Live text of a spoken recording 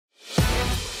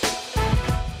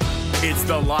It's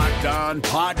the Locked On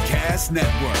Podcast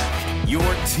Network, your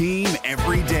team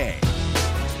every day.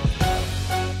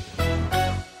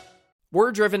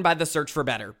 We're driven by the search for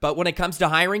better, but when it comes to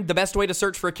hiring, the best way to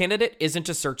search for a candidate isn't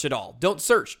to search at all. Don't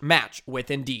search, match with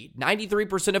Indeed.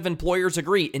 93% of employers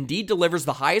agree Indeed delivers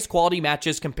the highest quality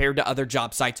matches compared to other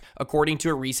job sites, according to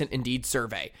a recent Indeed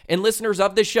survey. And listeners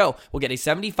of this show will get a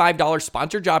 $75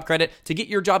 sponsored job credit to get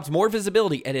your jobs more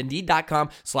visibility at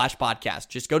Indeed.com/podcast.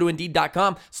 Just go to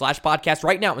Indeed.com/podcast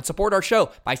right now and support our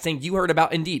show by saying you heard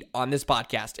about Indeed on this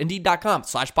podcast.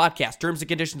 Indeed.com/podcast. Terms and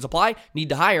conditions apply. Need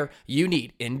to hire? You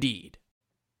need Indeed.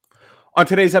 On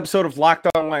today's episode of Locked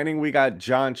On Lightning, we got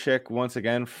John Chick once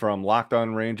again from Locked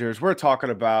On Rangers. We're talking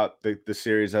about the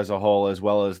series as a whole, as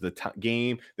well as the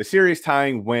series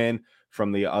tying win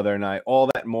from the other night. All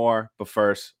that and more. But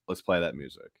first, let's play that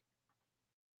music.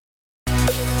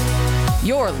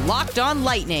 You're Locked On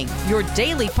Lightning, your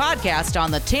daily podcast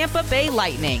on the Tampa Bay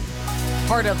Lightning.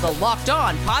 Part of the Locked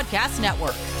On Podcast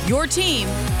Network, your team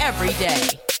every day.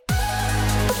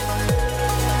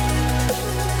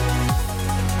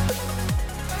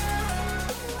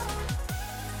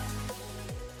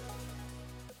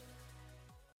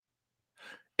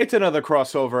 It's another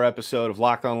crossover episode of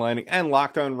Locked On Lightning and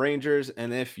Locked On Rangers.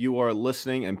 And if you are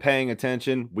listening and paying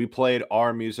attention, we played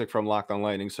our music from Locked On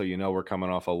Lightning, so you know we're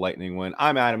coming off a Lightning win.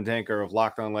 I'm Adam Danker of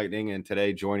Locked On Lightning, and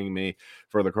today joining me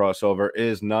for the crossover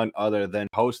is none other than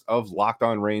host of Locked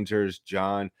On Rangers,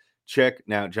 John Chick.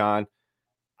 Now, John,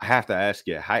 I have to ask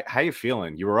you, how you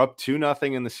feeling? You were up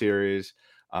 2-0 in the series.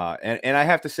 And I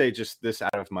have to say just this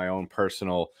out of my own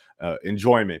personal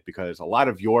enjoyment, because a lot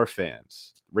of your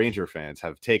fans, Ranger fans,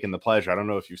 have taken the pleasure, I don't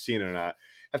know if you've seen it or not,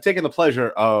 have taken the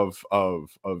pleasure of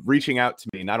reaching out to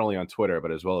me, not only on Twitter,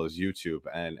 but as well as YouTube.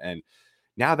 And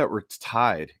now that we're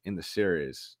tied in the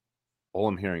series, all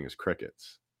I'm hearing is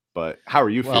crickets. But how are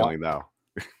you feeling though?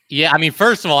 Yeah, I mean,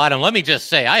 first of all, Adam, let me just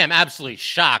say I am absolutely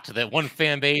shocked that one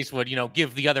fan base would,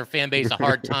 give the other fan base a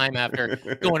hard time after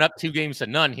going up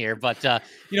 2-0 here. But,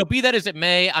 be that as it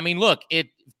may, I mean, look, it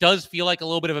does feel like a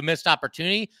little bit of a missed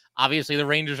opportunity. Obviously, the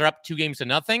Rangers are up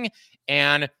 2-0,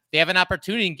 and they have an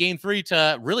opportunity in Game 3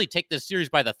 to really take this series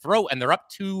by the throat, and they're up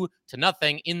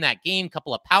 2-0 in that game.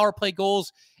 Couple of power play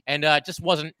goals, and it just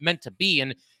wasn't meant to be.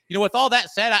 And with all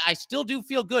that said, I still do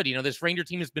feel good. This Ranger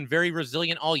team has been very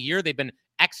resilient all year. They've been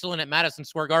excellent at Madison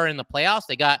Square Garden in the playoffs.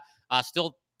 They got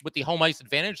still with the home ice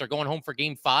advantage. They're going home for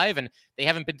Game 5, and they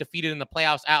haven't been defeated in the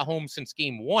playoffs at home since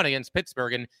Game 1 against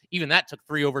Pittsburgh, and even that took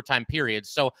 3 overtime periods.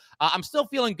 So I'm still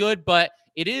feeling good, but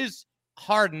it is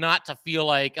hard not to feel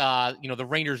like, the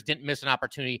Rangers didn't miss an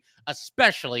opportunity,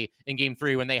 especially in Game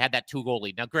 3 when they had that 2-goal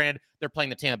lead. Now, granted, they're playing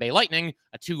the Tampa Bay Lightning.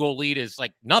 A 2-goal lead is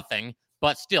like nothing.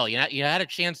 But still, you had a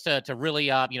chance to really,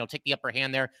 take the upper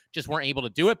hand there. Just weren't able to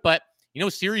do it. But,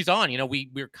 series on,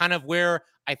 we're kind of where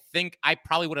I think I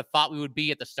probably would have thought we would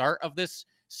be at the start of this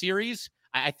series.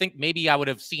 I think maybe I would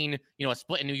have seen, a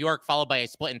split in New York followed by a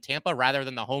split in Tampa rather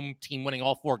than the home team winning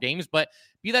all 4 games. But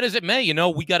be that as it may,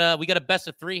 we got a best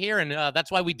of 3 here. And that's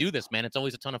why we do this, man. It's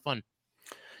always a ton of fun.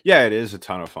 Yeah, it is a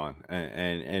ton of fun,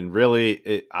 and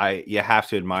really, you have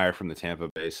to admire from the Tampa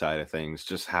Bay side of things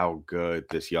just how good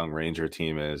this young Ranger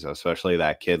team is, especially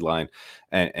that kid line,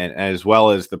 and as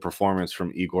well as the performance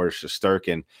from Igor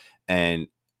Shesterkin, and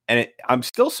I'm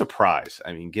still surprised.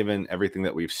 I mean, given everything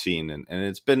that we've seen, and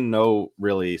it's been no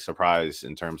really surprise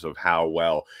in terms of how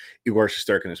well Igor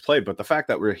Shesterkin has played, but the fact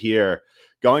that we're here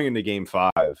going into Game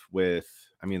 5 with,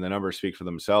 I mean, the numbers speak for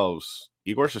themselves.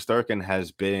 Igor Shesterkin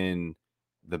has been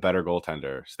the better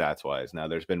goaltender stats wise. Now,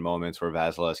 there's been moments where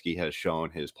Vasilevsky has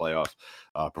shown his playoff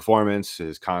performance,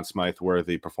 his Conn Smythe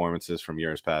worthy performances from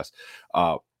years past.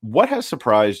 What has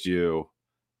surprised you?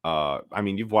 I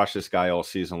mean, you've watched this guy all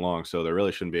season long, so there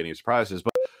really shouldn't be any surprises,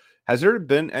 but has there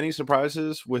been any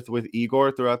surprises with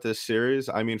Igor throughout this series?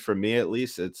 I mean, for me, at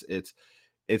least,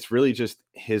 it's really just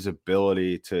his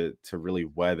ability to really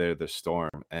weather the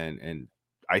storm. And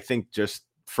I think just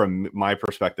from my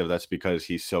perspective, that's because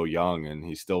he's so young and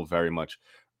he's still very much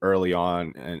early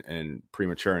on and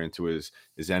premature into his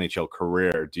NHL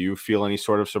career. Do you feel any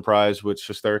sort of surprise with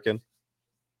Shesterkin?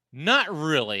 Not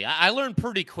really. I learned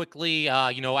pretty quickly,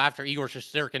 after Igor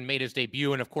Shesterkin made his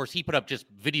debut, and of course he put up just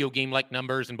video game-like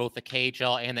numbers in both the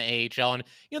KHL and the AHL, and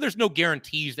there's no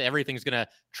guarantees that everything's going to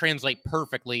translate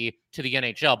perfectly to the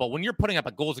NHL, but when you're putting up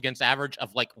a goals against average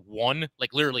of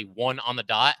literally 1 on the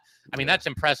dot, I mean, that's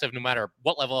impressive no matter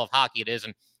what level of hockey it is,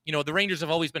 and the Rangers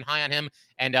have always been high on him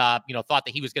and, thought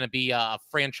that he was going to be a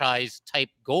franchise-type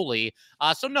goalie,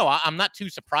 so no, I'm not too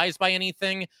surprised by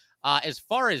anything. As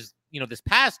far as this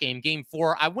past game, Game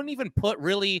 4, I wouldn't even put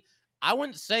really I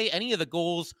wouldn't say any of the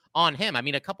goals on him. I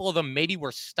mean, a couple of them maybe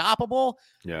were stoppable,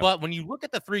 Yeah. but when you look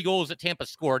at the 3 goals that Tampa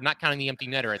scored, not counting the empty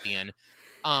netter at the end,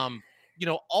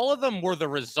 all of them were the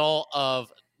result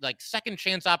of like second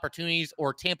chance opportunities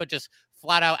or Tampa just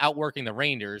flat out outworking the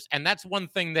Rangers. And that's one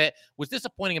thing that was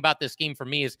disappointing about this game for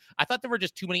me is I thought there were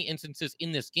just too many instances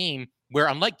in this game where,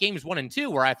 unlike games 1 and 2,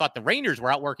 where I thought the Rangers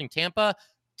were outworking Tampa,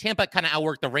 Tampa kind of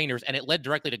outworked the Rangers, and it led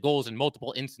directly to goals in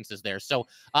multiple instances there. So,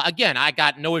 again, I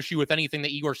got no issue with anything that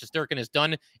Igor Shesterkin has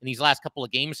done in these last couple of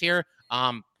games here.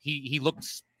 He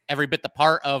looks every bit the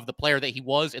part of the player that he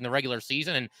was in the regular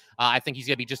season, and I think he's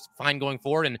going to be just fine going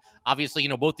forward. And obviously,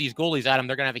 both these goalies, Adam,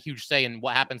 they're going to have a huge say in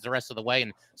what happens the rest of the way,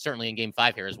 and certainly in Game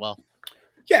 5 here as well.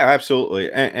 Yeah,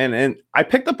 absolutely. And I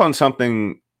picked up on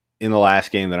something in the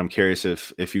last game that I'm curious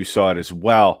if you saw it as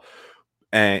well.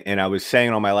 And I was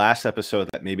saying on my last episode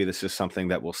that maybe this is something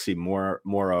that we'll see more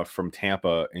of from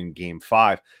Tampa in Game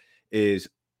 5 is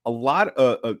a lot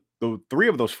of the 3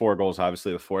 of those 4 goals,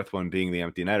 obviously the 4th one being the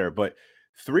empty netter, but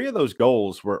 3 of those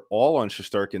goals were all on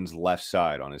Shesterkin's left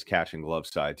side, on his catch and glove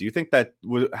side. Do you think that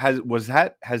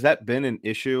has that been an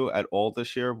issue at all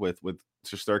this year with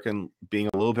Shesterkin being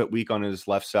a little bit weak on his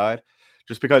left side?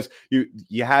 Just because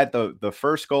you had the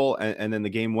first goal and then the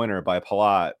game winner by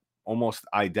Palat, almost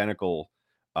identical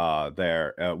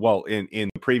there. In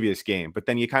the previous game, but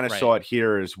then you kind of saw it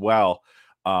here as well,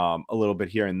 a little bit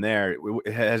here and there.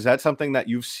 Has that something that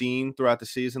you've seen throughout the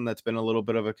season that's been a little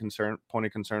bit of a point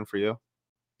of concern for you?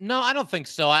 No, I don't think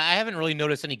so. I haven't really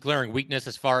noticed any glaring weakness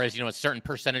as far as, a certain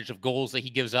percentage of goals that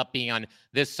he gives up being on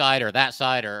this side or that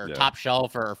side or top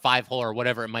shelf or 5-hole or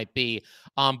whatever it might be.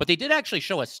 But they did actually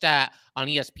show a stat on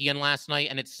ESPN last night,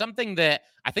 and it's something that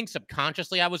I think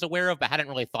subconsciously I was aware of, but hadn't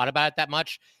really thought about it that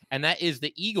much. And that is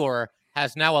that Igor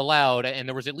has now allowed, and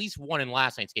there was at least one in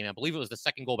last night's game. I believe it was the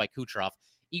second goal by Kucherov.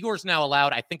 Igor's now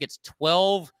allowed, I think it's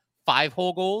 12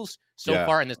 5-hole goals so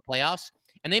far in this playoffs.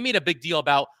 And they made a big deal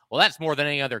about, well, that's more than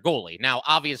any other goalie. Now,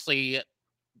 obviously,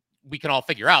 we can all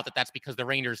figure out that that's because the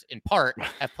Rangers, in part,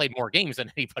 have played more games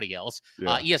than anybody else.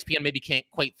 ESPN maybe can't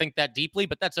quite think that deeply,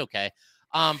 but that's okay.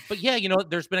 But yeah,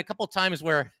 there's been a couple of times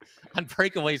where on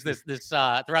breakaways this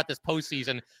throughout this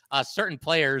postseason, certain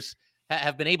players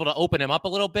have been able to open him up a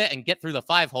little bit and get through the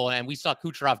 5-hole. And we saw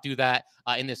Kucherov do that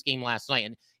in this game last night.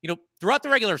 And, throughout the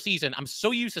regular season, I'm so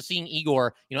used to seeing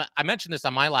Igor. I mentioned this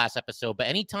on my last episode, but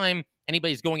anytime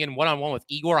anybody's going in one-on-one with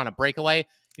Igor on a breakaway,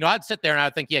 I'd sit there and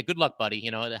I'd think, yeah, good luck, buddy.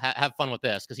 Have fun with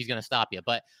this because he's going to stop you.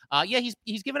 But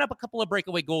he's given up a couple of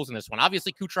breakaway goals in this one.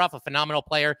 Obviously, Kucherov, a phenomenal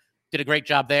player, did a great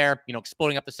job there,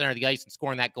 exploding up the center of the ice and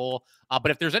scoring that goal. But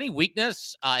if there's any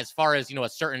weakness as far as, a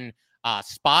certain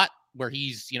spot where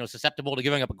he's, susceptible to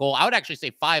giving up a goal, I would actually say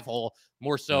 5-hole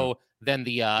more so than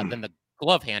the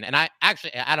glove hand. And I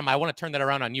actually, Adam, I want to turn that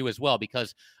around on you as well,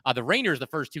 because the Rangers, the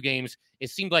first 2 games,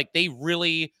 it seemed like they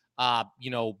really,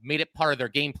 made it part of their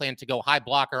game plan to go high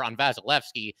blocker on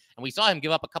Vasilevsky. And we saw him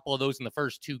give up a couple of those in the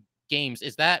first 2 games.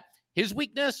 Is that his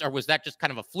weakness or was that just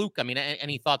kind of a fluke? I mean,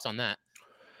 any thoughts on that?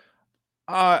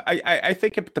 I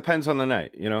think it depends on the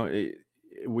night.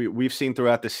 We've seen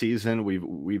throughout the season,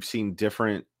 we've seen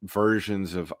different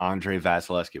versions of Andre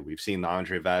Vasilevsky. We've seen the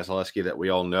Andre Vasilevsky that we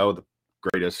all know, the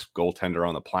greatest goaltender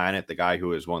on the planet, the guy who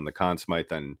has won the Conn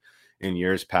Smythe and in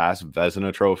years past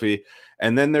Vezina Trophy.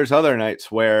 And then there's other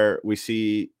nights where we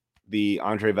see the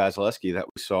Andre Vasilevsky that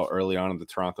we saw early on in the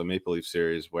Toronto Maple Leaf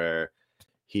series, where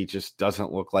he just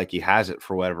doesn't look like he has it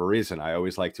for whatever reason. I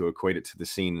always like to equate it to the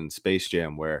scene in Space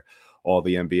Jam where all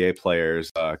the NBA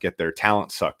players get their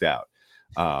talent sucked out.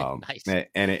 Nice.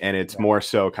 And it's more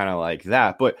so kind of like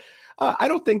that. But I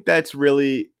don't think that's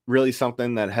really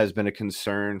something that has been a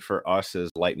concern for us as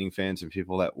Lightning fans and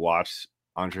people that watch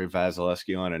Andre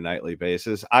Vasilevsky on a nightly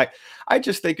basis. I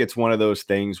just think it's one of those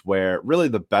things where really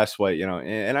the best way,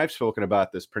 and I've spoken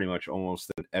about this pretty much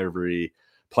almost in every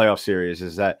playoff series,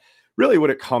 is that really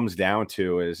what it comes down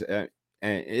to is, and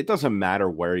it doesn't matter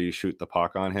where you shoot the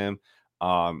puck on him.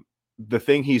 The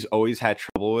thing he's always had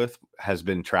trouble with has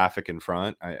been traffic in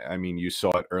front. I mean, you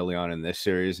saw it early on in this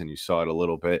series, and you saw it a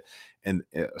little bit, and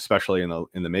especially in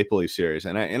the Maple Leaf series.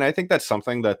 And I think that's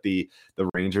something that the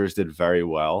Rangers did very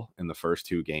well in the first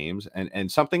 2 games,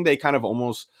 and something they kind of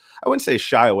almost, I wouldn't say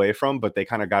shy away from, but they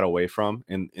kind of got away from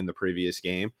in the previous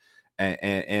game,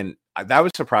 and that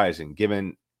was surprising.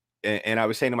 Given, and I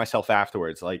was saying to myself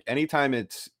afterwards, like anytime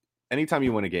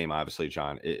you win a game, obviously,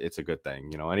 John, it's a good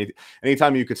thing.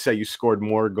 Anytime you could say you scored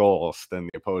more goals than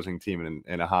the opposing team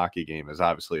in a hockey game is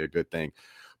obviously a good thing.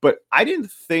 But I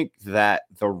didn't think that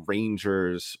the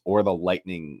Rangers or the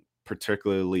Lightning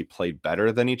particularly played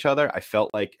better than each other. I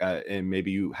felt like, and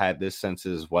maybe you had this sense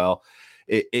as well,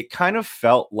 it kind of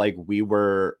felt like we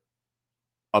were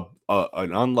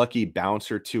an unlucky bounce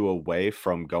or two away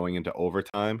from going into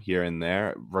overtime here and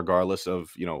there, regardless of,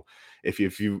 if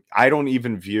you I don't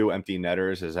even view empty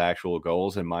netters as actual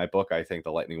goals in my book. I think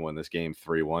the Lightning won this game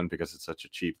 3-1 because it's such a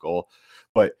cheap goal.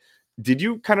 But did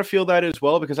you kind of feel that as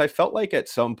well? Because I felt like at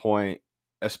some point,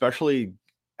 especially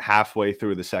halfway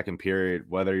through the second period,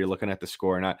 whether you're looking at the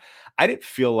score or not, I didn't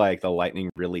feel like the Lightning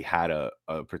really had a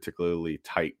particularly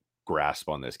tight grasp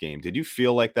on this game. Did you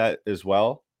feel like that as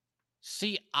well?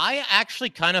 See, I actually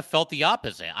kind of felt the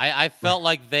opposite. I felt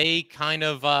like they kind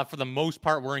of, for the most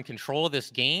part, were in control of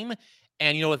this game.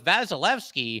 And, with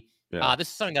Vasilevsky, Yeah. this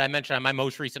is something that I mentioned on my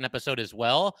most recent episode as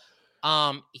well.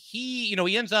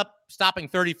 He ends up stopping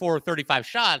 34 or 35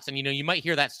 shots. And, you might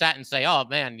hear that stat and say, oh,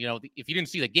 man, if you didn't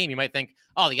see the game, you might think,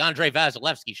 oh, the Andre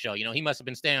Vasilevsky show. He must have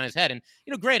been staying on his head. And,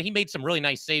 granted, he made some really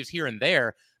nice saves here and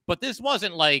there. But this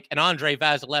wasn't like an Andre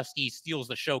Vasilevsky steals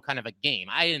the show kind of a game.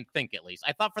 I didn't think, at least.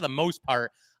 I thought for the most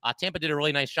part, Tampa did a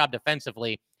really nice job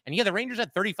defensively. And yeah, the Rangers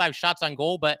had 35 shots on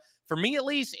goal, but for me at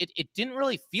least, it didn't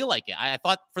really feel like it. I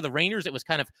thought for the Rangers, it was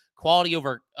kind of quantity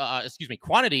over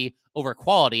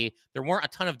quality. There weren't a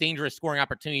ton of dangerous scoring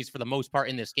opportunities for the most part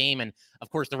in this game. And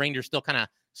of course, the Rangers still kind of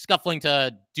scuffling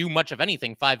to do much of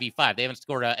anything 5v5. They haven't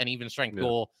scored an even strength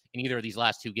goal in either of these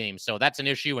last two games. So that's an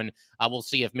issue. And we'll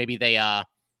see if maybe they,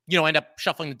 end up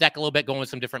shuffling the deck a little bit, going with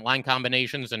some different line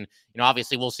combinations. And,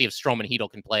 obviously we'll see if Strome and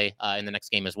Hedl can play in the next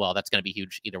game as well. That's going to be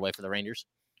huge either way for the Rangers.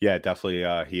 Yeah, definitely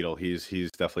Hedl.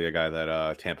 He's definitely a guy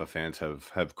that Tampa fans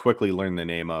have quickly learned the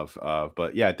name of.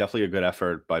 But yeah, definitely a good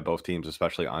effort by both teams,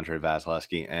 especially Andre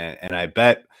Vasilevsky. And I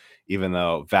bet, even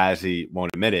though Vazzy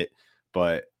won't admit it,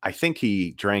 but I think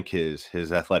he drank his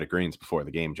Athletic Greens before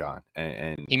the game, John.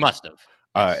 And he must have.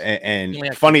 And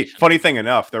funny thing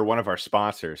enough, they're one of our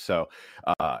sponsors. So,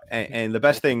 and the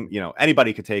best thing,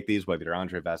 anybody could take these, whether you're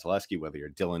Andre Vasilevsky, whether you're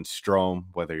Dylan Strome,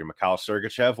 whether you're Mikhail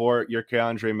Sergachev, or you're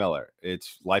Keandre Miller.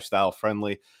 It's lifestyle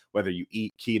friendly, whether you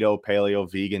eat keto, paleo,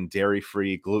 vegan,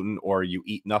 dairy-free, gluten, or you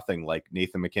eat nothing like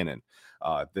Nathan McKinnon.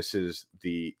 This is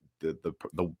the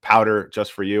powder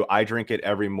just for you. I drink it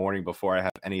every morning before I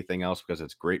have anything else because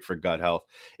it's great for gut health.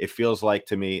 It feels like,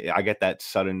 to me, I get that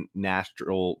sudden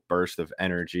natural burst of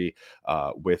energy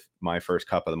with my first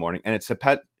cup of the morning, and it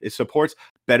supports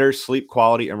better sleep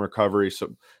quality and recovery,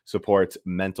 supports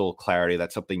mental clarity.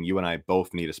 That's something you and I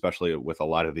both need, especially with a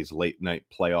lot of these late night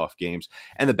playoff games.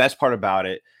 And the best part about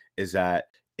it is that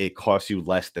it costs you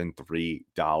less than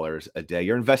 $3 a day.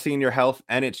 You're investing in your health,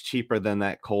 and it's cheaper than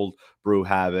that cold brew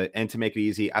habit. And to make it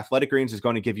easy, Athletic Greens is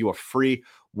going to give you a free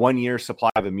 1-year supply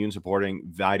of immune-supporting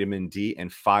vitamin D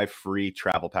and 5 free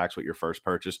travel packs with your first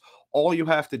purchase. All you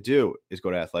have to do is go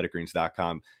to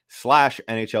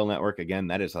athleticgreens.com/NHL Network. Again,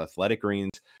 that is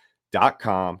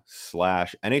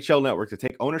athleticgreens.com/NHL Network to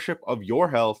take ownership of your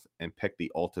health and pick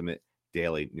the ultimate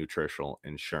daily nutritional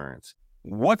insurance.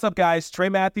 What's up, guys? Trey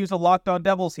Matthews of Locked On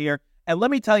Devils here, and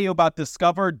let me tell you about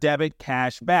Discover Debit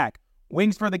Cash Back.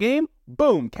 Wings for the game?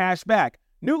 Boom, cash back.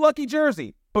 New lucky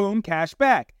jersey? Boom, cash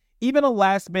back. Even a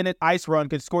last-minute ice run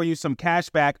could score you some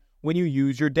cash back when you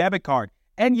use your debit card.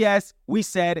 And yes, we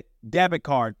said debit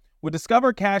card. With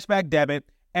Discover Cashback Debit,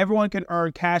 everyone can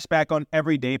earn cash back on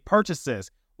everyday purchases.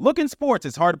 Look, in sports,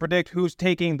 it's hard to predict who's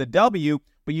taking the W,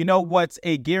 but you know what's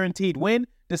a guaranteed win?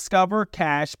 Discover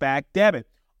Cashback Debit.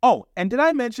 Oh, and did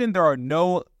I mention there are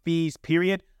no fees,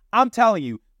 period? I'm telling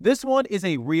you, this one is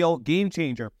a real game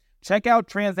changer. Check out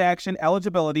transaction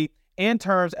eligibility and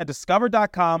terms at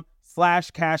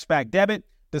discover.com/cashbackdebit.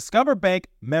 Discover Bank,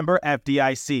 member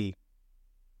FDIC.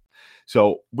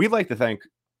 So we'd like to thank,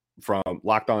 from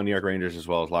Locked On New York Rangers as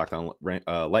well as Locked On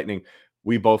Lightning,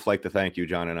 we both like to thank you,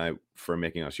 John and I, for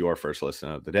making us your first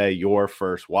listen of the day, your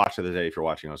first watch of the day if you're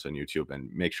watching us on YouTube.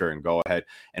 And make sure and go ahead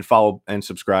and follow and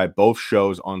subscribe both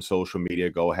shows on social media.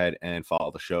 Go ahead and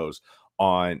follow the shows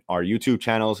on our YouTube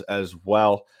channels as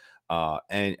well.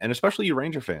 And especially you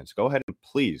Ranger fans, go ahead and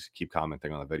please keep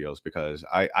commenting on the videos, because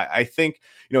I think,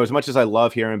 as much as I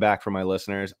love hearing back from my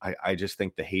listeners, I just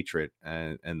think the hatred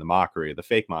and the mockery, the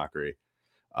fake mockery,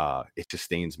 it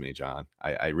sustains me, John.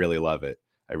 I really love it.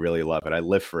 I really love it. I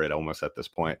live for it almost at this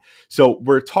point. So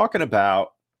we're talking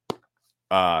about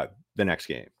the next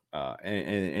game.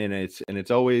 And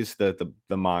it's always the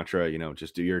mantra,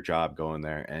 just do your job, go in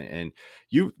there. And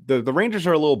the Rangers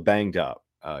are a little banged up.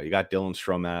 You got Dylan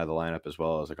Strome out of the lineup, as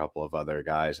well as a couple of other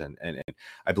guys. And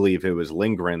I believe it was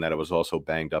Lindgren that was also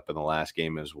banged up in the last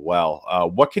game as well.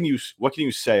 What can you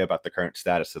say about the current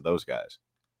status of those guys?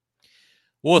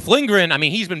 Well, with Lindgren,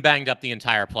 he's been banged up the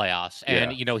entire playoffs,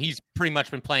 and he's pretty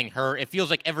much been playing hurt. It feels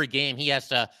like every game he has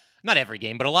to not every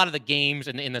game, but a lot of the games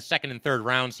in the second and third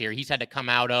rounds here, he's had to come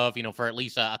out of, for at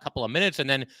least a couple of minutes, and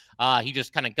then he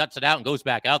just kind of guts it out and goes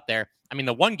back out there. I mean,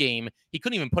 the one game, he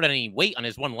couldn't even put any weight on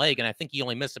his one leg, and I think he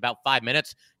only missed about 5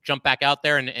 minutes, jumped back out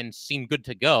there and seemed good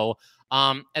to go.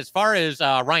 As far as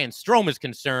Ryan Strome is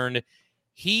concerned,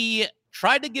 he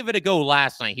tried to give it a go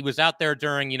last night. He was out there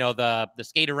during, the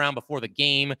skate around before the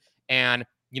game and,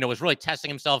 was really testing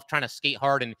himself, trying to skate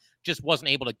hard and just wasn't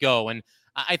able to go. And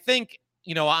I think,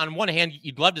 on one hand,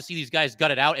 you'd love to see these guys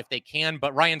gut it out if they can,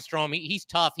 but Ryan Strome, he's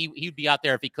tough. He'd be out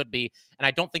there if he could be. And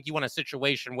I don't think you want a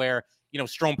situation where,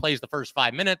 Strome plays the first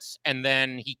 5 minutes and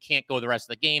then he can't go the rest of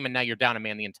the game. And now you're down a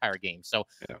man the entire game. So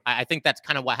yeah. I think that's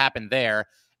kind of what happened there.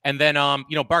 And then,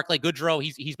 Barclay Goodrow,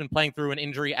 he's been playing through an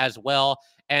injury as well.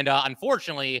 And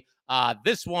unfortunately,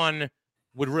 this one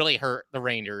would really hurt the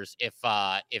Rangers if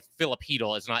Philip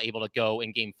Hedl is not able to go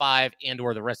in Game 5 and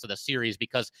or the rest of the series,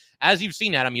 because as you've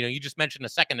seen, Adam, you just mentioned a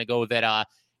second ago that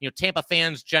Tampa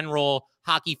fans, general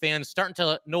hockey fans, starting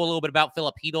to know a little bit about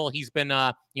Philip Hedl. He's been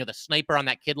the sniper on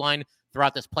that kid line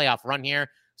throughout this playoff run here.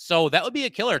 So that would be a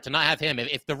killer to not have him.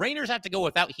 If the Rangers have to go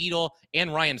without Hedl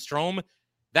and Ryan Strome,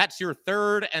 that's your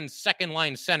third and second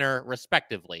line center,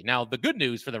 respectively. Now, the good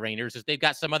news for the Rangers is they've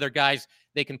got some other guys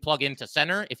they can plug into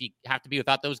center. If you have to be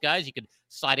without those guys, you could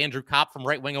slide Andrew Kopp from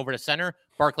right wing over to center.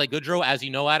 Barclay Goodrow, as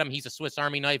you know, Adam, he's a Swiss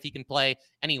Army knife. He can play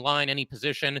any line, any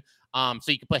position. So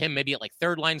you could put him maybe at like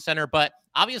third line center. But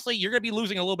obviously, you're going to be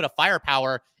losing a little bit of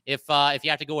firepower if you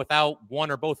have to go without one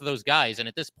or both of those guys. And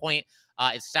at this point,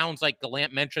 it sounds like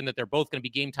Gallant mentioned that they're both going to be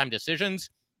game time decisions.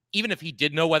 Even if he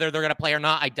did know whether they're going to play or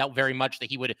not, I doubt very much that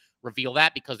he would reveal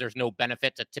that, because there's no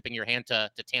benefit to tipping your hand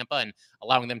to Tampa and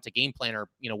allowing them to game plan or,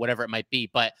 whatever it might be.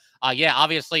 But yeah,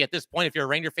 obviously at this point, if you're a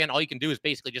Ranger fan, all you can do is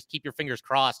basically just keep your fingers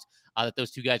crossed that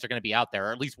those two guys are going to be out there,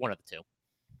 or at least one of the two.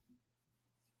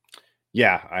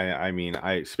 Yeah, I mean,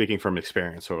 speaking from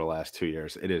experience over the last 2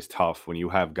 years, it is tough when you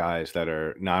have guys that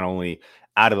are not only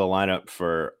out of the lineup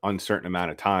for uncertain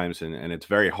amount of times, and it's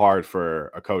very hard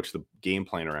for a coach to game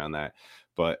plan around that.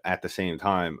 But at the same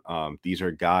time, these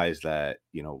are guys that,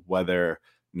 whether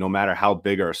no matter how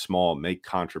big or small, make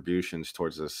contributions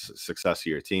towards the success of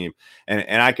your team.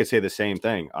 And I could say the same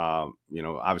thing.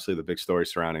 Obviously the big story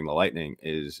surrounding the Lightning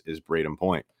is Braden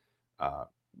Point.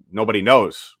 Nobody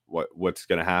knows what's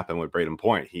going to happen with Braden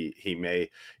Point. He may,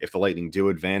 if the Lightning do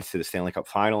advance to the Stanley Cup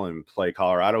final and play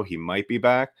Colorado, he might be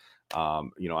back.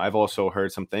 I've also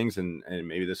heard some things, and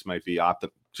maybe this might be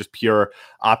just pure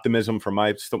optimism from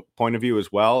my point of view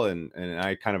as well. And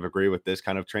I kind of agree with this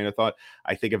kind of train of thought.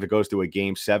 I think if it goes to a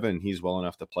Game 7, he's well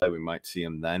enough to play, we might see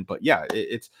him then. But yeah,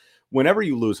 it's whenever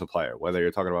you lose a player, whether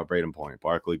you're talking about Braden Point,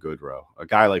 Barclay Goodrow, a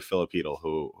guy like Philip Hedl,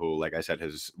 who, like I said,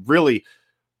 has really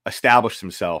established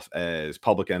himself as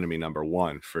public enemy number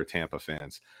one for Tampa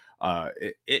fans.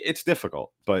 It's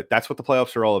difficult, but that's what the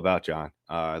playoffs are all about, John.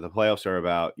 The playoffs are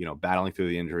about, battling through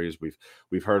the injuries.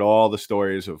 We've heard all the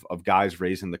stories of guys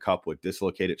raising the cup with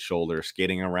dislocated shoulders,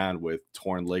 skating around with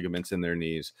torn ligaments in their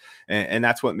knees. And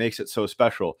that's what makes it so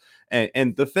special.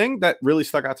 And the thing that really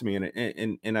stuck out to me,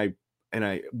 and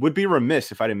I would be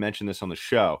remiss if I didn't mention this on the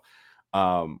show,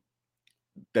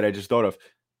 that I just thought of,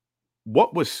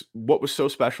 what was so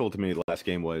special to me last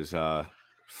game was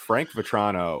Frank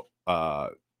Vetrano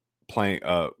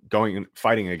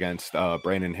fighting against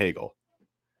Brandon Hagel.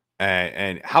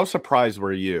 And how surprised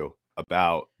were you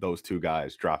about those two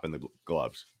guys dropping the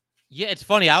gloves? Yeah, it's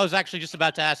funny. I was actually just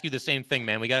about to ask you the same thing,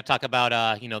 man. We got to talk about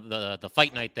the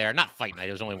fight night there. Not fight night,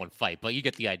 it was only one fight, but you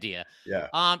get the idea. Yeah.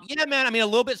 Yeah, man. I mean, a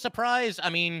little bit surprised.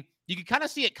 I mean, you could kind of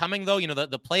see it coming, though.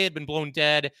 The play had been blown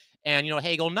dead, and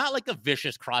Hagel, not like a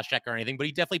vicious cross check or anything, but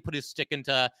he definitely put his stick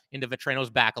into Vetrano's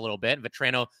back a little bit.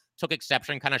 Vetrano took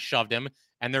exception, kind of shoved him,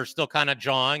 and they're still kind of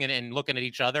jawing and looking at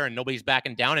each other, and nobody's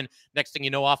backing down. And next thing you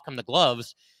know, off come the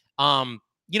gloves.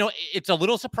 It's a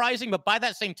little surprising, but by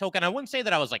that same token, I wouldn't say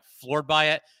that I was like floored by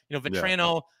it.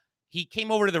 Vetrano, he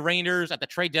came over to the Rangers at the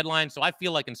trade deadline, so I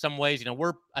feel like in some ways,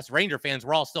 we're as Ranger fans,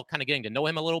 we're all still kind of getting to know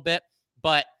him a little bit.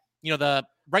 But the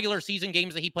regular season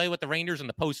games that he played with the Rangers and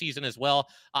the postseason as well,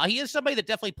 he is somebody that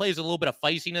definitely plays a little bit of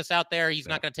feistiness out there. He's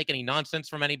not going to take any nonsense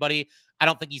from anybody. I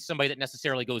don't think he's somebody that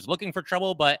necessarily goes looking for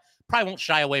trouble, but probably won't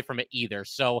shy away from it either.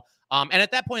 So, and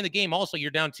at that point in the game, also, you're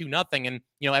down 2-0, and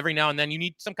every now and then you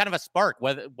need some kind of a spark,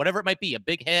 whatever it might be, a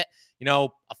big hit, a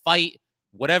fight,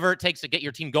 whatever it takes to get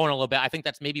your team going a little bit. I think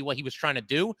that's maybe what he was trying to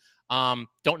do.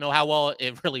 Don't know how well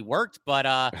it really worked, but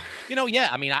yeah,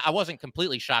 I mean, I wasn't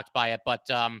completely shocked by it, but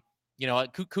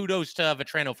kudos to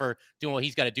Vetrano for doing what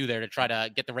he's got to do there to try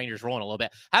to get the Rangers rolling a little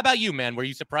bit. How about you, man? Were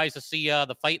you surprised to see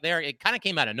the fight there? It kind of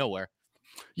came out of nowhere.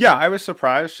 Yeah, I was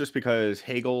surprised just because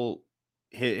Hagel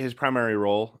his primary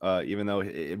role, even though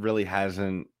it really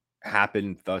hasn't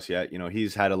happened thus yet,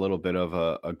 he's had a little bit of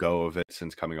a go of it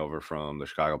since coming over from the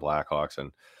Chicago Blackhawks,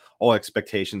 and all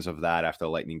expectations of that after the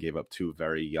Lightning gave up two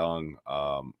very young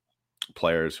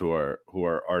players who are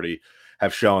already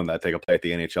have shown that they can play at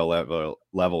the NHL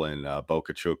level in Bo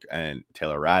Kachuk and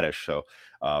Taylor Radish. So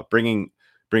bringing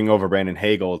over Brandon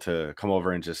Hagel to come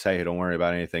over and just say, hey, don't worry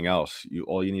about anything else.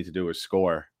 All you need to do is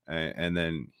score. And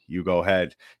then you goes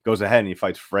ahead and he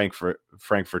fights Frank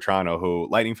Fertrano, who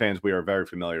Lightning fans, we are very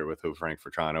familiar with who Frank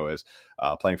Fertrano is,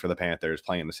 playing for the Panthers,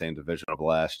 playing in the same division of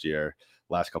last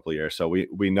couple of years. So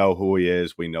we know who he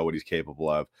is. We know what he's capable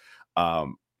of.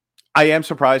 I am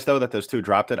surprised, though, that those two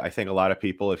dropped it. I think a lot of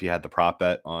people, if you had the prop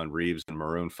bet on Reeves and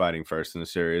Maroon fighting first in the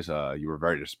series, you were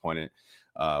very disappointed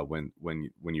when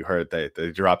you heard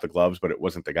they dropped the gloves, but it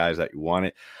wasn't the guys that you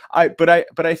wanted. But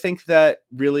I think that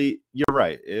really you're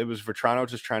right. It was Vetrano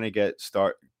just trying to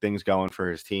start things going for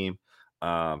his team,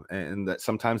 and that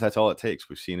sometimes that's all it takes.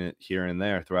 We've seen it here and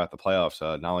there throughout the playoffs,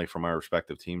 not only from our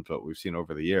respective teams, but we've seen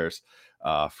over the years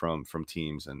from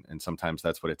teams, and sometimes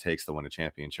that's what it takes to win a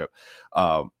championship.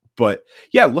 But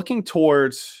yeah, looking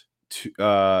towards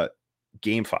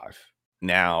Game 5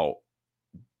 now.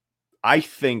 I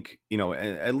think,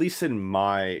 at least in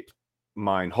my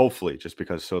mind, hopefully, just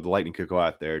because so the Lightning could go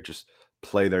out there, just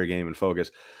play their game and focus.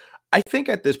 I think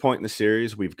at this point in the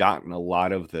series, we've gotten a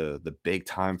lot of the big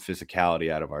time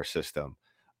physicality out of our system.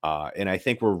 And I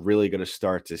think we're really going to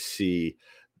start to see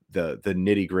the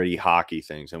nitty gritty hockey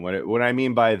things. And what I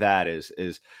mean by that is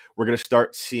we're going to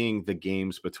start seeing the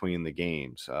games between the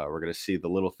games. We're going to see the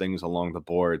little things along the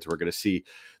boards. We're going to see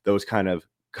those kind of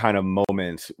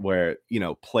moments where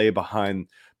play behind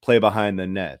the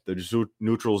net, the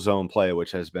neutral zone play,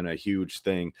 which has been a huge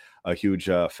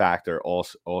factor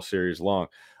all series long.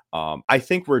 I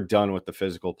think we're done with the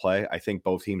physical play. I think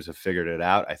both teams have figured it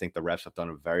out. I think the refs have done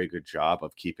a very good job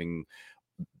of keeping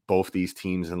both these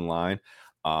teams in line.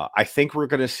 I think we're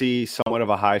going to see somewhat of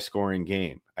a high scoring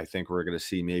game. I think we're going to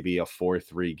see maybe a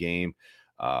 4-3 game.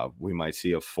 We might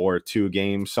see a 4-2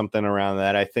 game, something around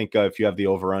that. I think if you have the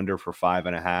over-under for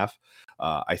 5.5,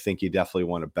 I think you definitely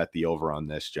want to bet the over on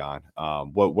this, John.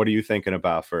 What are you thinking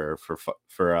about for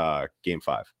Game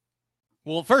 5?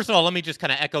 Well, first of all, let me just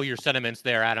kind of echo your sentiments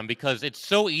there, Adam, because it's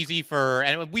so easy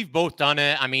and we've both done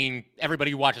it. I mean, everybody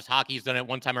who watches hockey has done it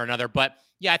one time or another. But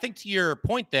yeah, I think to your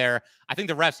point there, I think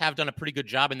the refs have done a pretty good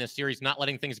job in this series, not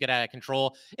letting things get out of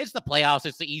control. It's the playoffs.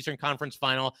 It's the Eastern Conference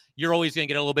Final. You're always going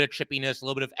to get a little bit of chippiness, a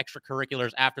little bit of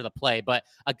extracurriculars after the play. But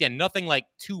again, nothing like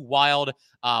too wild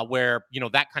where,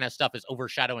 that kind of stuff is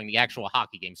overshadowing the actual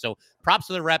hockey game. So props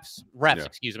to the refs,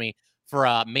 yeah.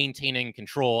 For maintaining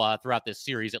control throughout this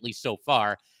series, at least so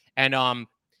far. And,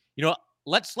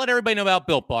 let's let everybody know about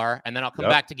Built Bar, and then I'll come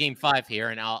back to Game 5 here,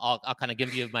 and I'll kind of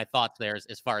give you my thoughts there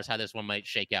as far as how this one might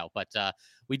shake out. But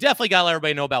we definitely got to let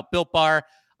everybody know about Built Bar.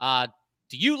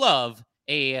 Do you love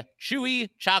a chewy,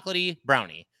 chocolatey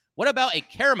brownie? What about a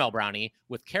caramel brownie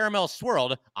with caramel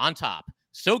swirled on top?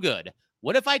 So good.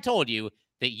 What if I told you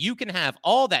that you can have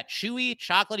all that chewy,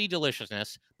 chocolatey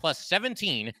deliciousness plus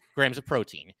 17 grams of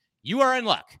protein? You are in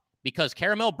luck because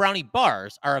caramel brownie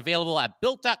bars are available at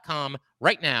Built.com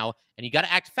right now, and you got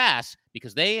to act fast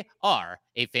because they are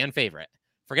a fan favorite.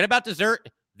 Forget about dessert.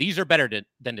 These are better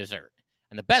than dessert.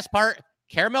 And the best part,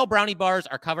 caramel brownie bars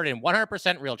are covered in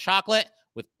 100% real chocolate.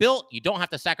 With Built, you don't have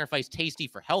to sacrifice tasty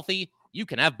for healthy. You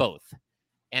can have both.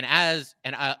 And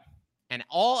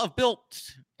all of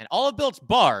Built's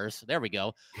bars, there we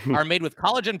go, are made with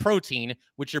collagen protein,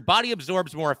 which your body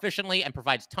absorbs more efficiently and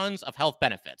provides tons of health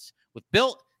benefits. With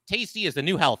Built, tasty is the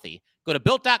new healthy. Go to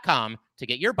Built.com to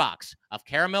get your box of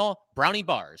caramel brownie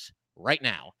bars right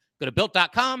now. Go to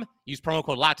Built.com, use promo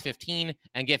code LOCKED15,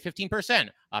 and get 15%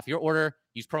 off your order.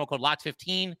 Use promo code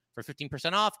LOCKED15 for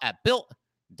 15% off at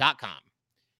Built.com.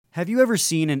 Have you ever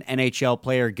seen an NHL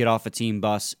player get off a team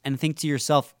bus and think to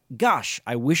yourself, gosh,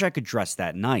 I wish I could dress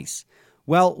that nice?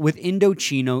 Well, with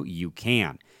Indochino, you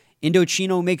can.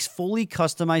 Indochino makes fully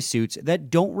customized suits that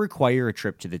don't require a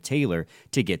trip to the tailor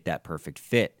to get that perfect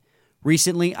fit.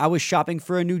 Recently, I was shopping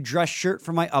for a new dress shirt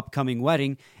for my upcoming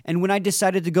wedding, and when I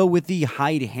decided to go with the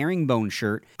Hyde herringbone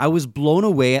shirt, I was blown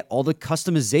away at all the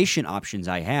customization options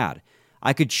I had.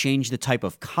 I could change the type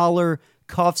of collar,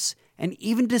 cuffs, and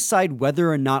even decide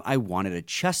whether or not I wanted a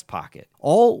chest pocket,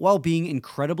 all while being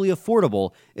incredibly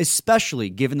affordable, especially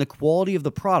given the quality of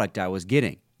the product I was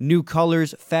getting. New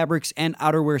colors, fabrics, and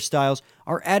outerwear styles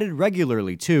are added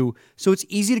regularly too, so it's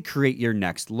easy to create your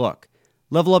next look.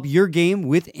 Level up your game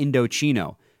with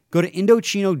Indochino. Go to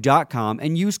Indochino.com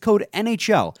and use code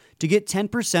NHL to get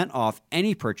 10% off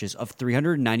any purchase of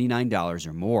 $399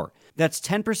 or more. That's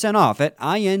 10% off at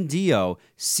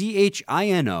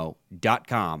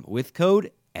INDOCHINO.com with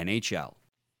code NHL.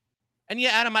 And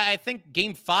yeah, Adam, I think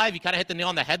game 5, you kind of hit the nail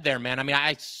on the head there, man. I mean,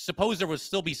 I suppose there would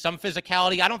still be some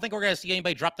physicality. I don't think we're going to see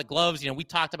anybody drop the gloves. We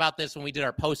talked about this when we did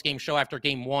our post-game show after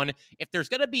game 1. If there's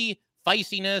going to be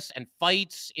feistiness and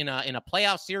fights in a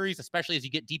playoff series, especially as you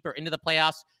get deeper into the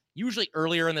playoffs, usually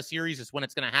earlier in the series is when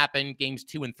it's going to happen, games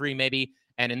 2 and 3 maybe,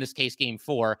 and in this case, game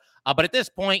 4. But at this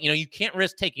point, you can't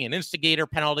risk taking an instigator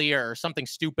penalty or something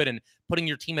stupid and putting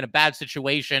your team in a bad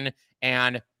situation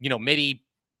and, maybe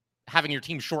having your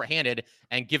team shorthanded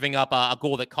and giving up a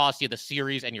goal that costs you the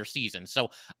series and your season. So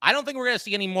I don't think we're going to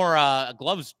see any more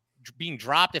gloves being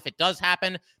dropped. If it does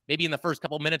happen, maybe in the first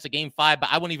couple minutes of game 5, but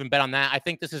I wouldn't even bet on that. I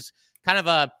think this is kind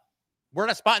of we're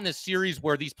at a spot in this series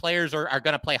where these players are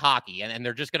going to play hockey and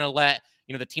they're just going to let,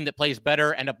 the team that plays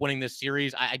better end up winning this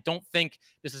series. I don't think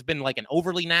this has been like an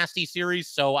overly nasty series.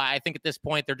 So I think at this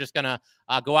point, they're just going to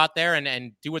go out there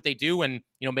and do what they do. And,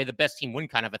 may the best team win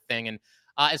kind of a thing. And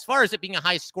as far as it being a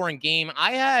high scoring game,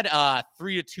 I had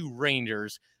 3-2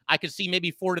 Rangers. I could see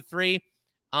maybe 4-3.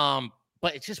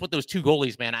 But it's just with those two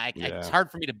goalies, man, it's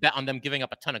hard for me to bet on them giving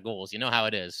up a ton of goals. You know how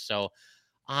it is. So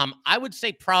I would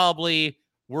say probably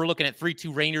we're looking at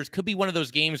 3-2 Rangers. Could be one of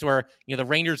those games where, the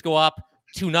Rangers go up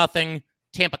 2-0.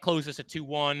 Tampa closes at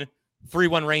 2-1,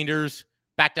 3-1 Rangers,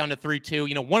 back down to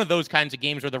 3-2. One of those kinds of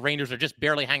games where the Rangers are just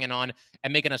barely hanging on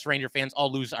and making us Ranger fans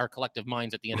all lose our collective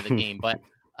minds at the end of the game. But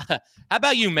how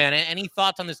about you, man? Any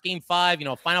thoughts on this game 5?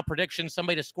 Final prediction,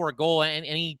 somebody to score a goal, and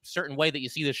any certain way that you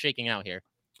see this shaking out here?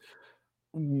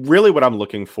 Really what I'm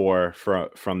looking for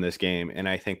from this game, and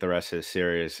I think the rest of the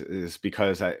series, is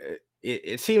because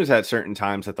it seems at certain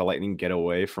times that the Lightning get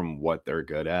away from what they're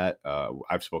good at.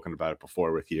 I've spoken about it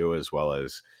before with you as well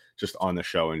as just on the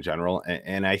show in general.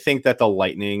 And I think that the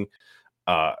Lightning,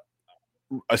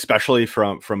 especially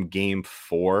from game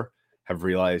 4, have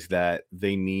realized that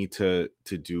they need to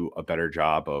do a better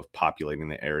job of populating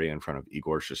the area in front of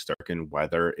Igor Shesterkin,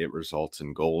 whether it results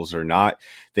in goals or not.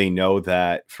 They know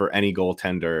that for any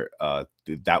goaltender,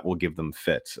 that will give them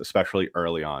fits, especially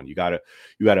early on. You gotta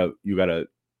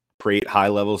create high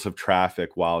levels of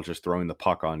traffic while just throwing the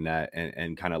puck on net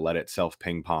and kind of let it self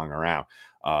ping pong around.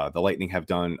 The Lightning have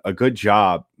done a good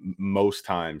job most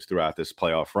times throughout this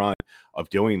playoff run of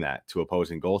doing that to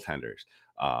opposing goaltenders.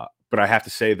 But I have to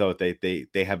say, though, they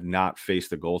have not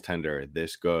faced a goaltender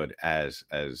this good as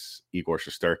Igor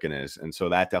Shesterkin is. And so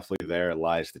that definitely there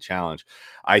lies the challenge.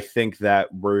 I think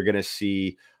that we're going to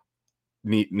see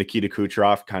Nikita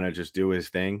Kucherov kind of just do his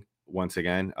thing once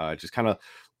again, just kind of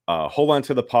hold on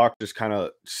to the puck, just kind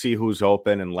of see who's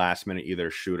open and last minute either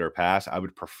shoot or pass. I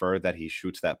would prefer that he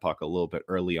shoots that puck a little bit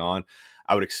early on.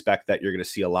 I would expect that you're going to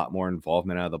see a lot more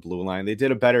involvement out of the blue line. They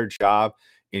did a better job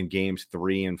in games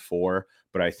 3 and 4,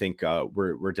 but I think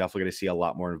we're definitely going to see a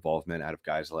lot more involvement out of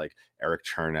guys like Eric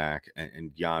Chernak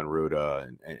and Jan Ruda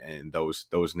and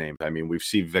those names. I mean, we've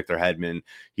seen Victor Hedman.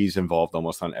 He's involved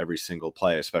almost on every single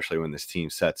play, especially when this team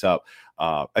sets up.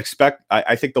 I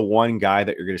think the one guy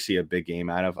that you're going to see a big game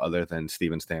out of, other than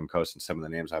Steven Stamkos and some of the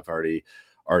names I've already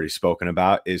spoken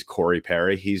about, is Corey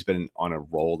Perry. He's been on a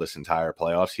roll this entire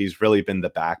playoffs. He's really been the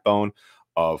backbone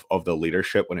of the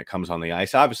leadership when it comes on the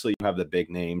ice. Obviously, you have the big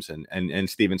names and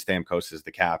Steven Stamkos is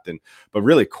the captain, but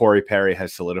really Corey Perry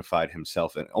has solidified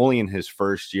himself, and only in his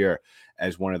first year,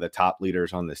 as one of the top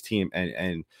leaders on this team.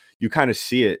 And you kind of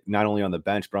see it not only on the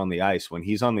bench, but on the ice. When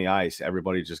he's on the ice,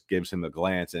 everybody just gives him a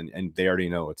glance and they already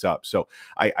know what's up. So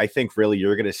I think really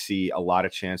you're going to see a lot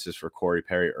of chances for Corey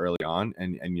Perry early on,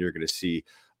 and you're going to see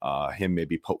him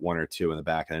maybe put 1 or 2 in the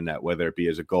back of the net, whether it be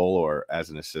as a goal or as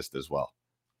an assist as well.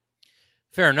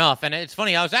 Fair enough. And it's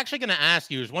funny, I was actually going to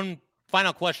ask you, there's one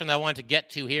final question that I wanted to get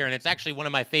to here, and it's actually one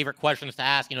of my favorite questions to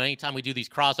ask, anytime we do these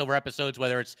crossover episodes,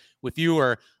 whether it's with you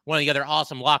or one of the other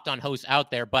awesome Locked On hosts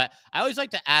out there. But I always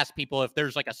like to ask people if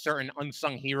there's like a certain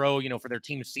unsung hero, for their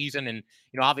team's season. And,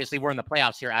 obviously we're in the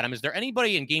playoffs here, Adam. Is there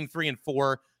anybody in game 3 and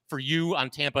 4 for you on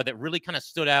Tampa that really kind of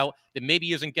stood out that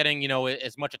maybe isn't getting,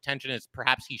 as much attention as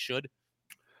perhaps he should?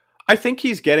 I think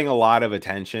he's getting a lot of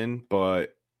attention, but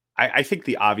I think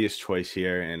the obvious choice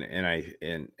here,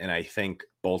 and I think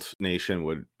Bolts Nation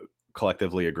would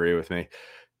collectively agree with me,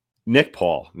 Nick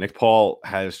Paul. Nick Paul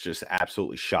has just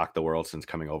absolutely shocked the world since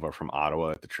coming over from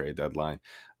Ottawa at the trade deadline.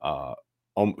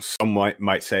 Some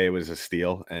might say it was a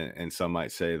steal, and some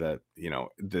might say that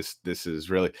this is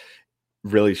really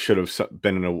should have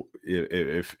been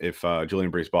if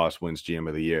Julian Brees-Boss wins GM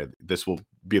of the year. This will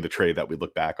be the trade that we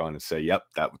look back on and say, yep,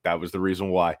 that was the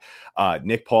reason why.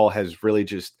 Nick Paul has really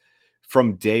just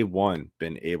from day one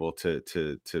been able to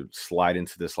slide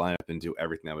into this lineup and do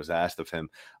everything that was asked of him.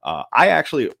 I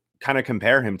actually kind of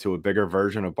compare him to a bigger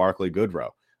version of Barclay Goodrow.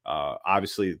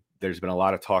 Obviously, there's been a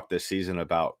lot of talk this season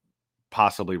about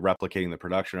possibly replicating the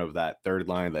production of that third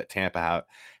line that Tampa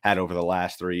had over the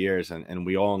last 3 years. And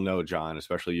we all know, John,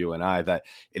 especially you and I, that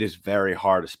it is very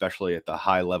hard, especially at the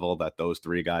high level that those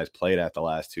three guys played at the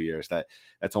last 2 years.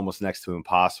 That's almost next to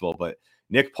impossible. But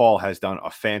Nick Paul has done a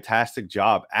fantastic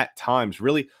job at times,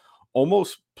 really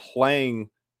almost playing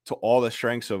to all the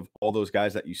strengths of all those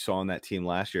guys that you saw on that team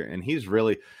last year. And he's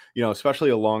really, especially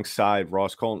alongside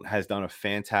Ross Colton, has done a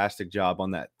fantastic job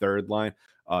on that third line.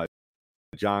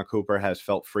 John Cooper has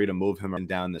felt free to move him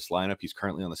down this lineup. He's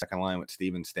currently on the second line with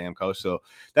Steven Stamkos. So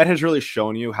that has really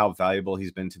shown you how valuable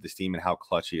he's been to this team and how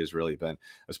clutch he has really been.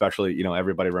 Especially,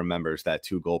 everybody remembers that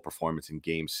 2-goal performance in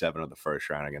Game 7 of the first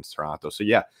round against Toronto. So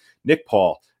yeah, Nick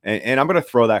Paul. And I'm going to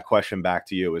throw that question back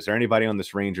to you. Is there anybody on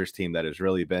this Rangers team that has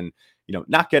really been,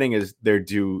 not getting their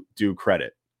due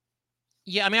credit?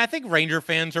 Yeah, I mean, I think Ranger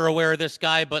fans are aware of this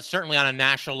guy, but certainly on a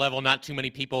national level, not too many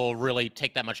people really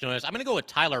take that much notice. I'm going to go with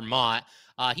Tyler Mott.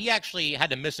 He actually had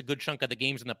to miss a good chunk of the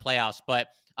games in the playoffs, but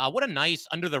what a nice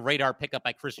under-the-radar pickup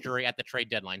by Chris Drury at the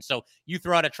trade deadline. So you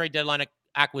throw out a trade deadline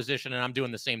acquisition, and I'm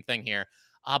doing the same thing here.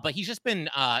 But he's just been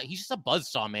he's just a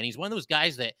buzzsaw, man. He's one of those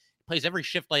guys that plays every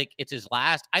shift like it's his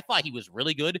last. I thought he was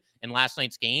really good in last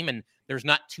night's game, and there's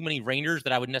not too many Rangers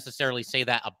that I would necessarily say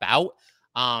that about.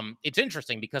 It's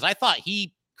interesting because I thought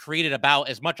he created about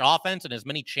as much offense and as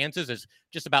many chances as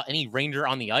just about any Ranger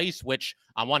on the ice, which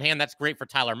on one hand, that's great for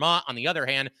Tyler Mott. On the other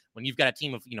hand, when you've got a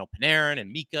team of, Panarin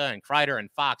and Mika and Kreider and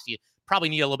Fox, you probably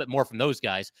need a little bit more from those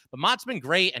guys. But Mott's been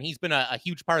great, and he's been a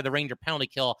huge part of the Ranger penalty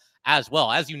kill as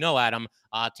well. As you know, Adam,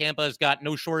 Tampa's got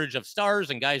no shortage of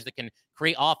stars and guys that can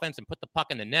create offense and put the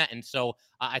puck in the net. And so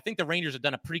I think the Rangers have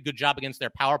done a pretty good job against their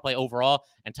power play overall.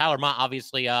 And Tyler Mott,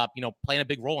 obviously, playing a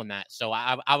big role in that. So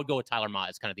I would go with Tyler Mott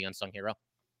as kind of the unsung hero.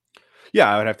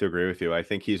 Yeah, I would have to agree with you. I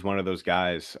think he's one of those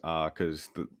guys because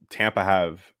Tampa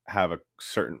have a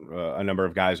certain a number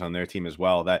of guys on their team as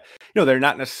well that they're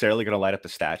not necessarily going to light up the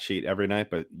stat sheet every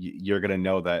night, but you're going to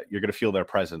know that you're going to feel their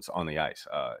presence on the ice.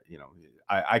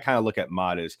 I kind of look at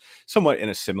Mott as somewhat in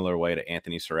a similar way to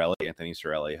Anthony Cirelli. Anthony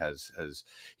Cirelli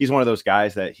he's one of those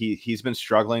guys that he's been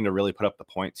struggling to really put up the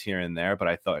points here and there, but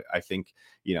I think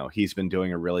he's been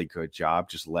doing a really good job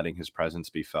just letting his presence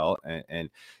be felt, and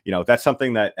that's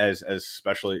something that as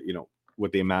especially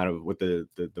with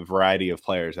the variety of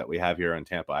players that we have here in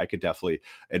Tampa, I could definitely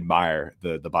admire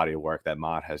the body of work that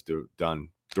Mott has done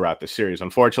throughout the series.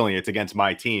 Unfortunately, it's against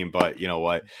my team, but you know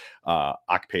what?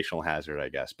 Occupational hazard, I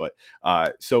guess. But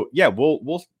so yeah,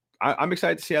 I'm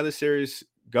excited to see how this series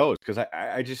goes because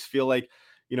I just feel like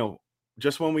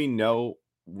just when we know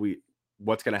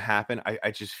what's going to happen,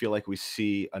 I just feel like we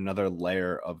see another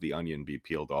layer of the onion be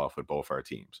peeled off with both our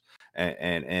teams,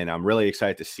 and I'm really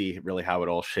excited to see really how it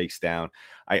all shakes down.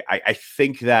 I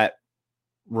think that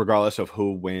regardless of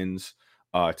who wins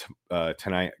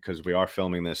tonight, because we are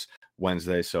filming this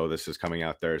Wednesday, so this is coming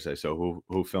out Thursday. So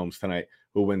who films tonight?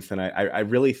 Who wins tonight? I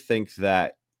really think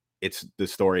that the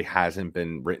story hasn't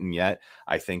been written yet.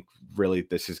 I think really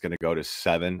this is going to go to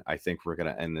 7. I think we're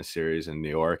going to end this series in New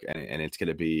York, and it's going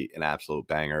to be an absolute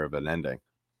banger of an ending.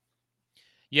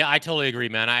 Yeah, I totally agree,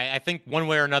 man. I think one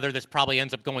way or another, this probably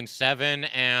ends up going 7,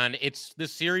 and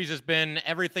this series has been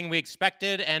everything we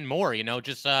expected and more.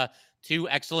 Just two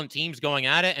excellent teams going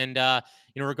at it, and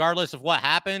regardless of what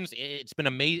happens, it's been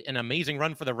an amazing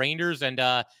run for the Rangers, and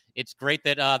it's great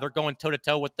that they're going toe to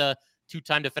toe with the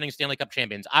 2-time defending Stanley Cup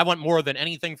champions. I want more than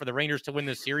anything for the Rangers to win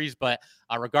this series, but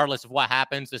regardless of what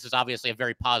happens, this is obviously a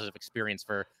very positive experience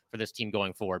for this team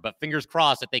going forward. But fingers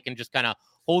crossed that they can just kind of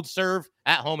hold serve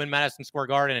at home in Madison Square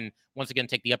Garden and once again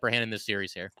take the upper hand in this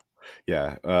series here.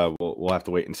 Yeah, we'll have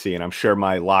to wait and see. And I'm sure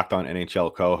my Locked On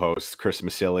NHL co-host, Chris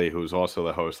Masilli, who's also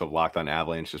the host of Locked On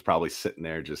Avalanche, is probably sitting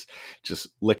there just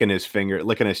licking his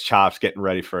chops, getting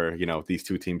ready for, these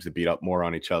two teams to beat up more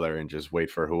on each other and just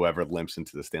wait for whoever limps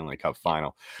into the Stanley Cup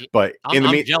final. But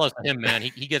I'm jealous of him, man.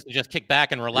 He gets to just kick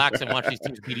back and relax and watch these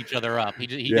teams beat each other up.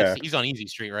 He's on easy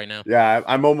street right now. Yeah,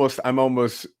 I'm almost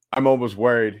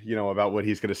worried, about what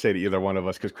he's going to say to either one of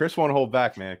us because Chris won't hold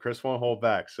back, man. Chris won't hold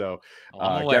back. So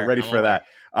get ready for that.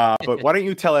 But why don't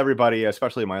you tell everybody,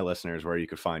 especially my listeners, where you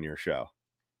could find your show?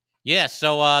 Yeah,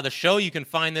 so the show, you can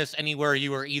find this anywhere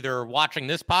you are either watching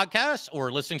this podcast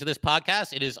or listening to this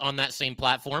podcast. It is on that same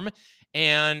platform.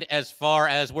 And as far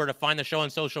as where to find the show on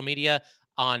social media,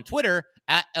 on Twitter,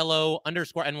 at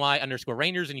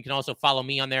LO_NY_Rangers. And you can also follow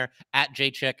me on there at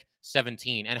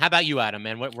JChick17. And how about you, Adam,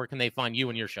 man? Where can they find you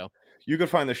and your show? you can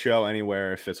find the show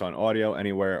anywhere if it's on audio,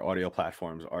 anywhere audio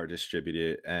platforms are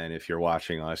distributed. And if you're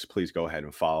watching us, please go ahead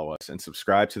and follow us and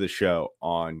subscribe to the show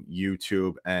on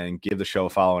YouTube and give the show a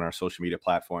follow on our social media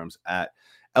platforms at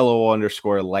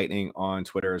LO_Lightning on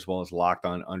Twitter, as well as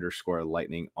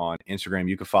LockedOn_Lightning on Instagram.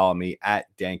 You can follow me at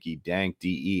Danky Dank,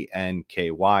 DENKY,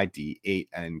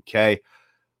 D8NK.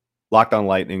 Locked On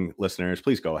Lightning listeners,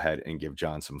 please go ahead and give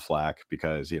John some flack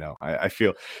because, I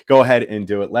feel go ahead and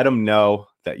do it. Let him know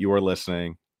that you are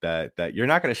listening, that you're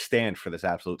not going to stand for this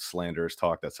absolute slanderous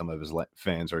talk that some of his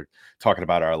fans are talking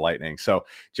about our Lightning. So,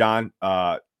 John,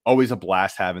 always a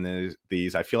blast having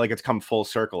these. I feel like it's come full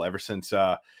circle ever since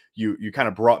you kind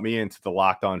of brought me into the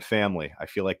Locked On family. I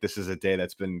feel like this is a day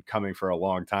that's been coming for a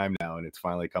long time now, and it's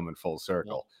finally coming full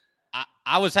circle.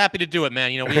 I was happy to do it,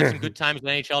 man. We had some good times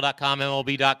with NHL.com,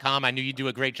 MLB.com. I knew you'd do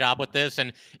a great job with this.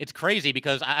 And it's crazy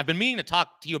because I've been meaning to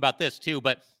talk to you about this too.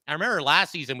 But I remember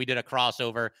last season we did a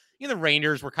crossover. The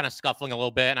Rangers were kind of scuffling a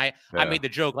little bit. And I made the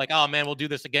joke like, oh, man, we'll do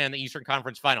this again in the Eastern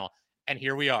Conference Final. And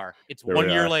here we are. It's 1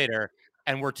 year later.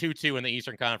 And we're 2-2 in the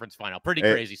Eastern Conference Final. Pretty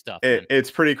crazy stuff.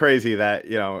 It's pretty crazy that,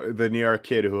 the New York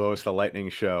kid who hosts the Lightning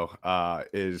show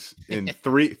is in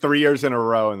three years in a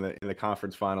row in the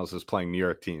conference finals is playing New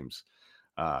York teams.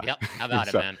 Yep. How about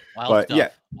it, man? Wild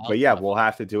stuff. We'll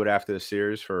have to do it after the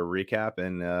series for a recap,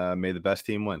 and may the best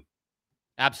team win.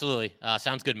 Absolutely.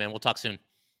 Sounds good, man. We'll talk soon.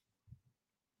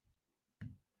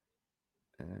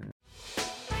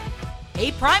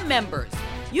 Hey, Prime members,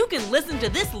 you can listen to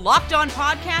this Locked On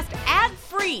podcast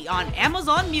ad-free on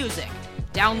Amazon Music.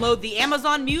 Download the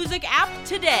Amazon Music app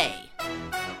today.